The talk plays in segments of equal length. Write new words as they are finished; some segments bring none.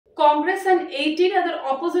Congress and 18 other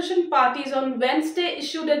opposition parties on Wednesday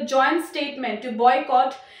issued a joint statement to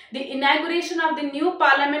boycott the inauguration of the new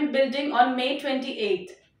parliament building on May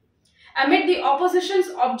 28th. Amid the opposition's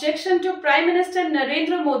objection to Prime Minister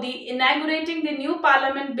Narendra Modi inaugurating the new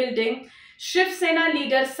parliament building, Shiv Sena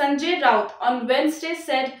leader Sanjay Raut on Wednesday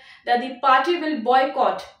said that the party will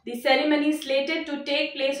boycott the ceremony slated to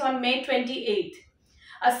take place on May 28th.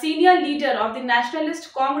 A senior leader of the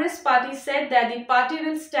Nationalist Congress Party said that the party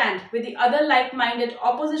will stand with the other like-minded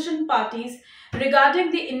opposition parties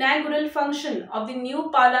regarding the inaugural function of the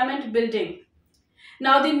new parliament building.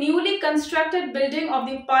 Now, the newly constructed building of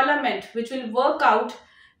the parliament, which will work out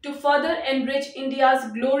to further enrich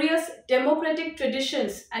India's glorious democratic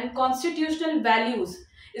traditions and constitutional values,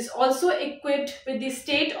 is also equipped with the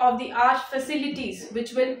state-of-the-art facilities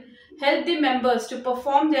which will help the members to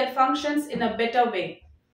perform their functions in a better way.